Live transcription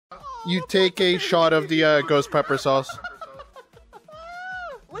You take a shot of the ghost pepper sauce.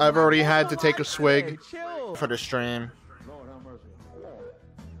 I've already had to take a swig for the stream.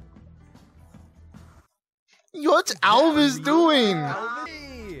 What's Alvis doing?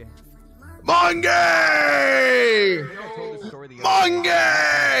 Monkey! Monkey!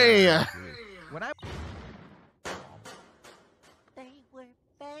 They were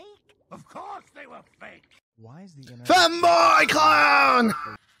fake? Of course they were fake! Why is the internet... Femboy clown!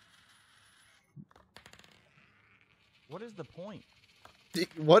 What is the point?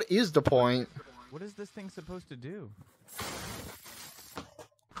 What is the point? What is this thing supposed to do?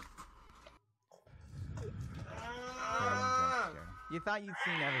 You thought you'd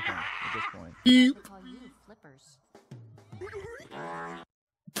seen everything at this point.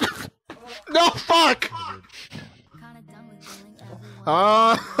 No, fuck!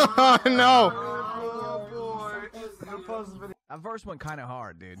 No! That first one kind of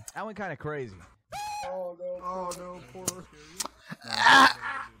hard, dude. That one kind of crazy. Oh no! Oh no! Poor.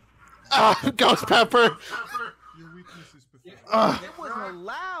 Ghost pepper! It wasn't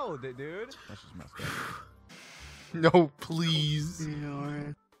allowed, dude. That's just messed up. No, please.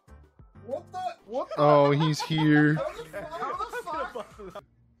 What the? What the? Oh, he's here.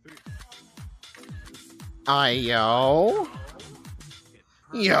 Yo.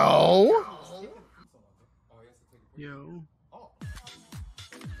 Yo. Yo.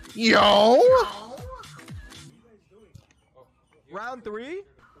 Yo. Round 3?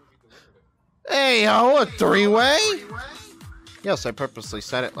 Hey, yo, a three-way? Yes, I purposely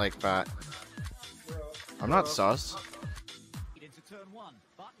said it like that. I'm not sus.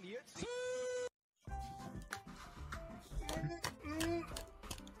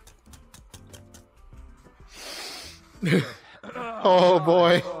 Oh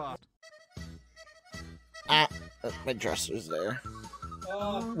boy. Ah, my dresser's there.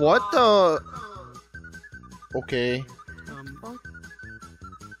 What the? Okay.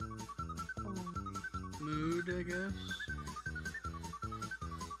 Mood, I guess.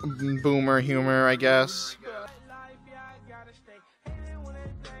 Boomer humor, I guess.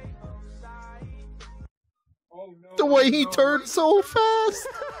 The way he turned so fast.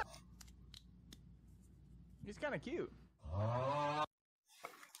 He's kind of cute.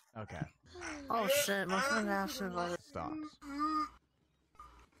 Okay. Oh shit, my friend asked me about it. Stops.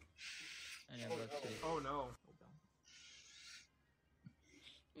 Oh no.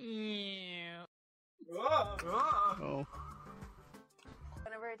 Oh.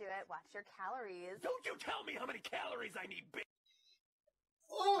 Whenever I do it, watch your calories. Don't you tell me how many calories I need, bitch!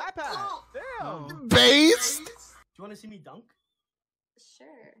 iPad! Damn! Based? Do you want to see me dunk? Sure.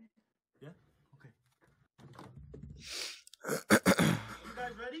 Yeah? Okay. You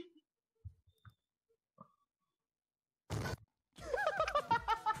guys ready?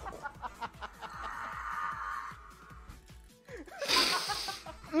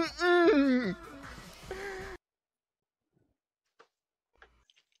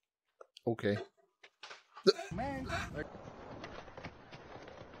 Okay. Man.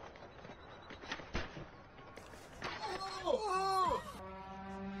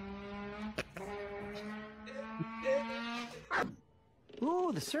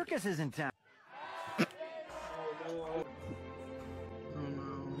 Ooh, the circus is in town.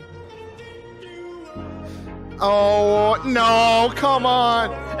 Oh no, come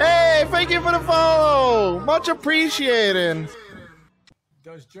on. Hey, thank you for the follow. Much appreciated.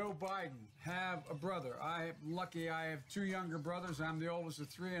 Does Joe Biden have a brother? I'm lucky I have 2 younger brothers. I'm the oldest of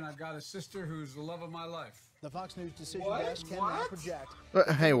 3, and I've got a sister who's the love of my life. The Fox News decision desk can now project.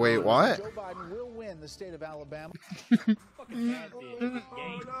 Hey, wait, what? Joe Biden will win the state of Alabama.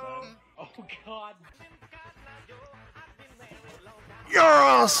 Oh God. You're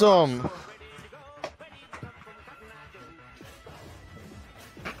awesome.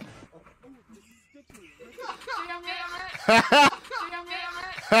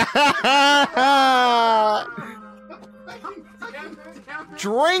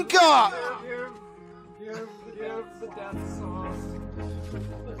 Drink up.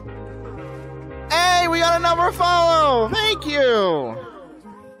 Hey, we got another follow. Thank you.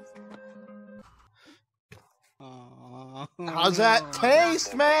 How's that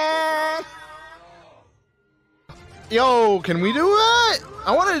taste, man? Yo, can we do that?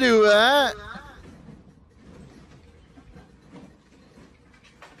 I want to do that.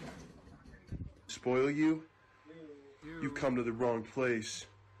 Spoil you? You come to the wrong place.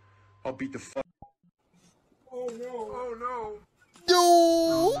 I'll beat the fuck. Oh no! Oh no!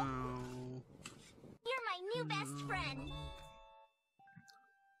 No! You're my new best friend.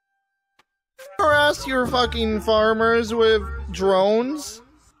 Harass your fucking farmers with drones?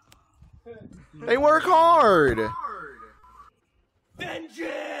 They work hard.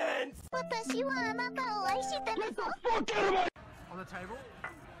 Vengeance! On the table?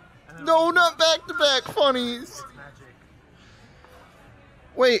 No, not back-to-back funnies.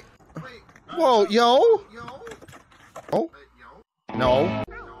 Wait. Whoa, yo? Oh? No.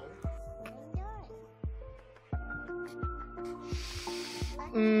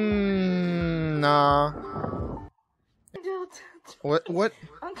 Nah. What?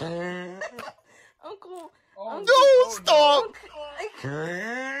 Uncle. No, stop!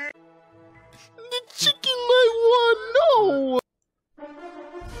 The chicken leg one, no!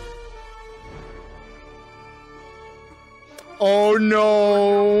 Oh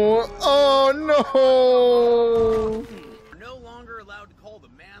no! Oh no! We're no longer allowed to call the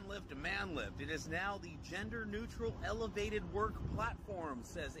man lift a man lift. It is now the gender neutral elevated work platform,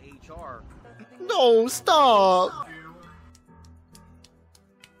 says HR. No, stop!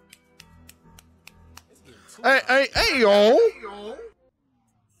 Hey, yo!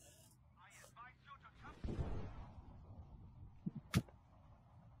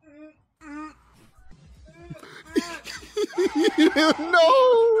 No!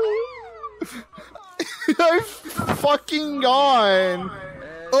 I'm fucking gone!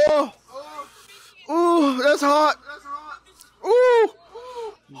 Oh! Ooh, that's hot! Ooh!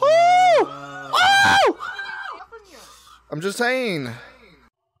 Ooh! Oh! I'm just saying.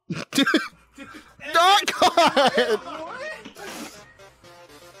 Oh, God!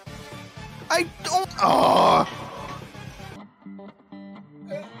 I don't. Oh.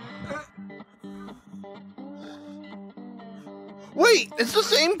 Wait, it's the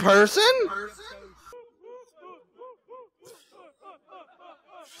same person?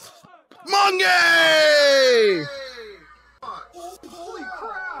 Monkey! Holy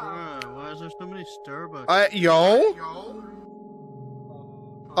crap! Why is there so many Starbucks? Yo?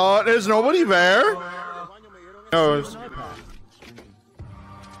 There's nobody there? No.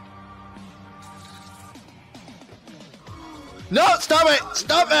 No, stop it!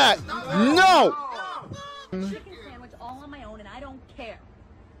 Stop that! No! Chicken sandwich all on my own, and I don't care.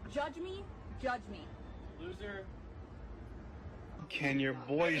 Judge me, judge me. Loser. Can your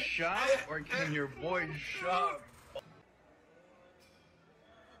boy shop or can your boy shop?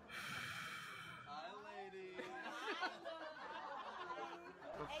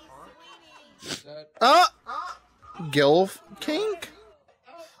 Gilf Kink?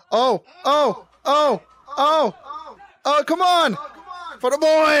 Oh, come on! For the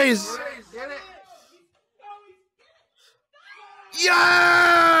boys!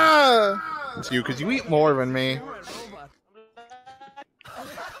 Yeah! It's you, because you eat more than me. It's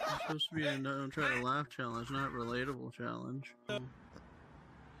supposed to be a don't try to laugh challenge, not relatable challenge.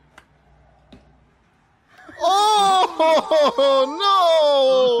 Oh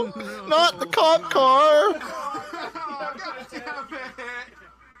no! Not the cop car!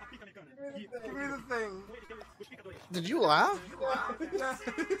 Give me the thing. Did you laugh? Oh,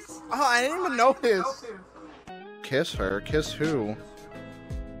 I didn't even notice. Kiss her? Kiss who?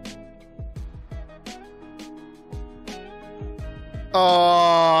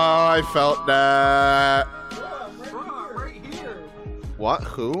 Oh, I felt that. Right here. What?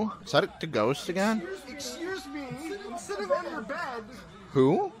 Who? Is that the ghost again? Excuse me. Instead of in your bed.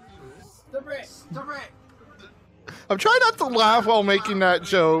 Who? The brick. I'm trying not to laugh while making that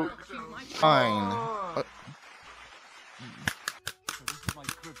joke. Fine.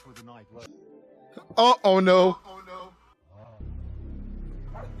 Oh no.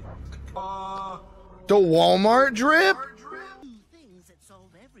 The Walmart drip? Things that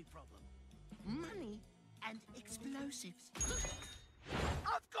solve every problem. Money and explosives.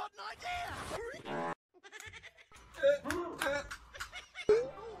 I've got an idea!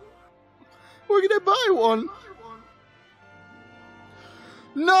 We're gonna buy one.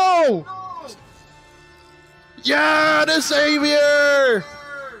 No! Yeah, the savior!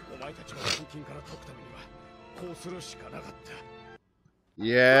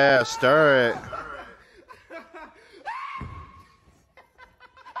 Yeah, stir it.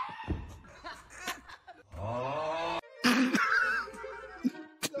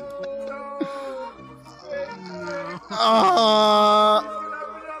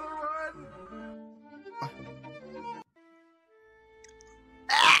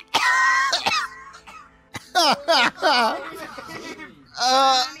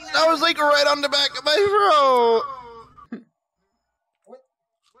 That was like right on the back of my throat.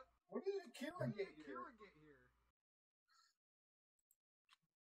 When did Kira get here?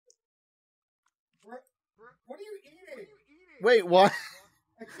 What are you eating? Wait, what?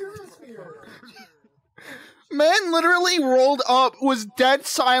 Kira's here. Man literally rolled up, was dead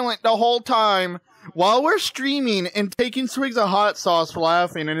silent the whole time while we're streaming and taking swigs of hot sauce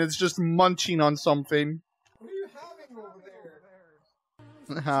laughing, and it's just munching on something. What are you having over there?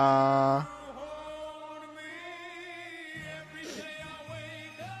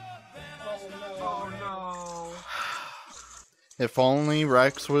 Oh no. If only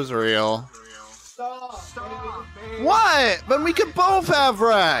Rex was real. Stop. Stop. What? But we could both have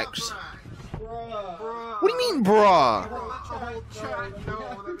Rex. What do you mean, bruh?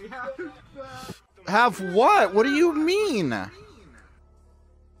 Have what? What do you mean?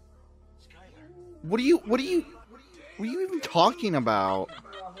 What are you even talking about?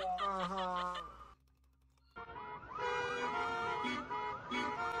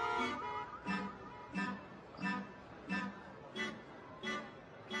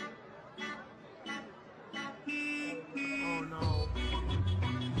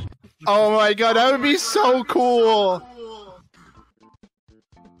 Oh my god, that would be so cool!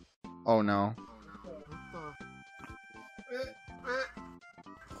 Oh no.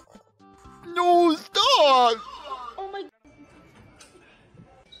 No, stop! Oh my.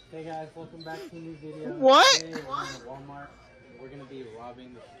 Hey guys, welcome back to a new video. What? Today we're going to Walmart. We're gonna be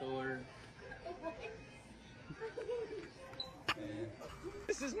robbing the store.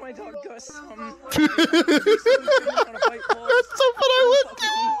 This is my dog Gus. That's something I would do!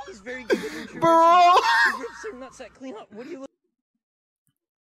 He's very good at introversion. Bro! He rips their nuts at clean up. What do you look?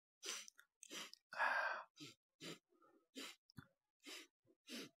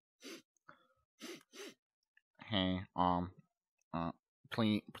 Hey,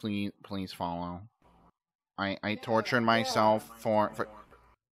 please follow. I tortured myself for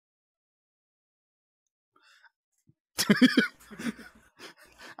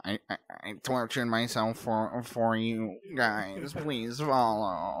I tortured myself for you guys. Please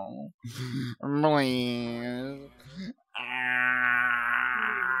follow. Please.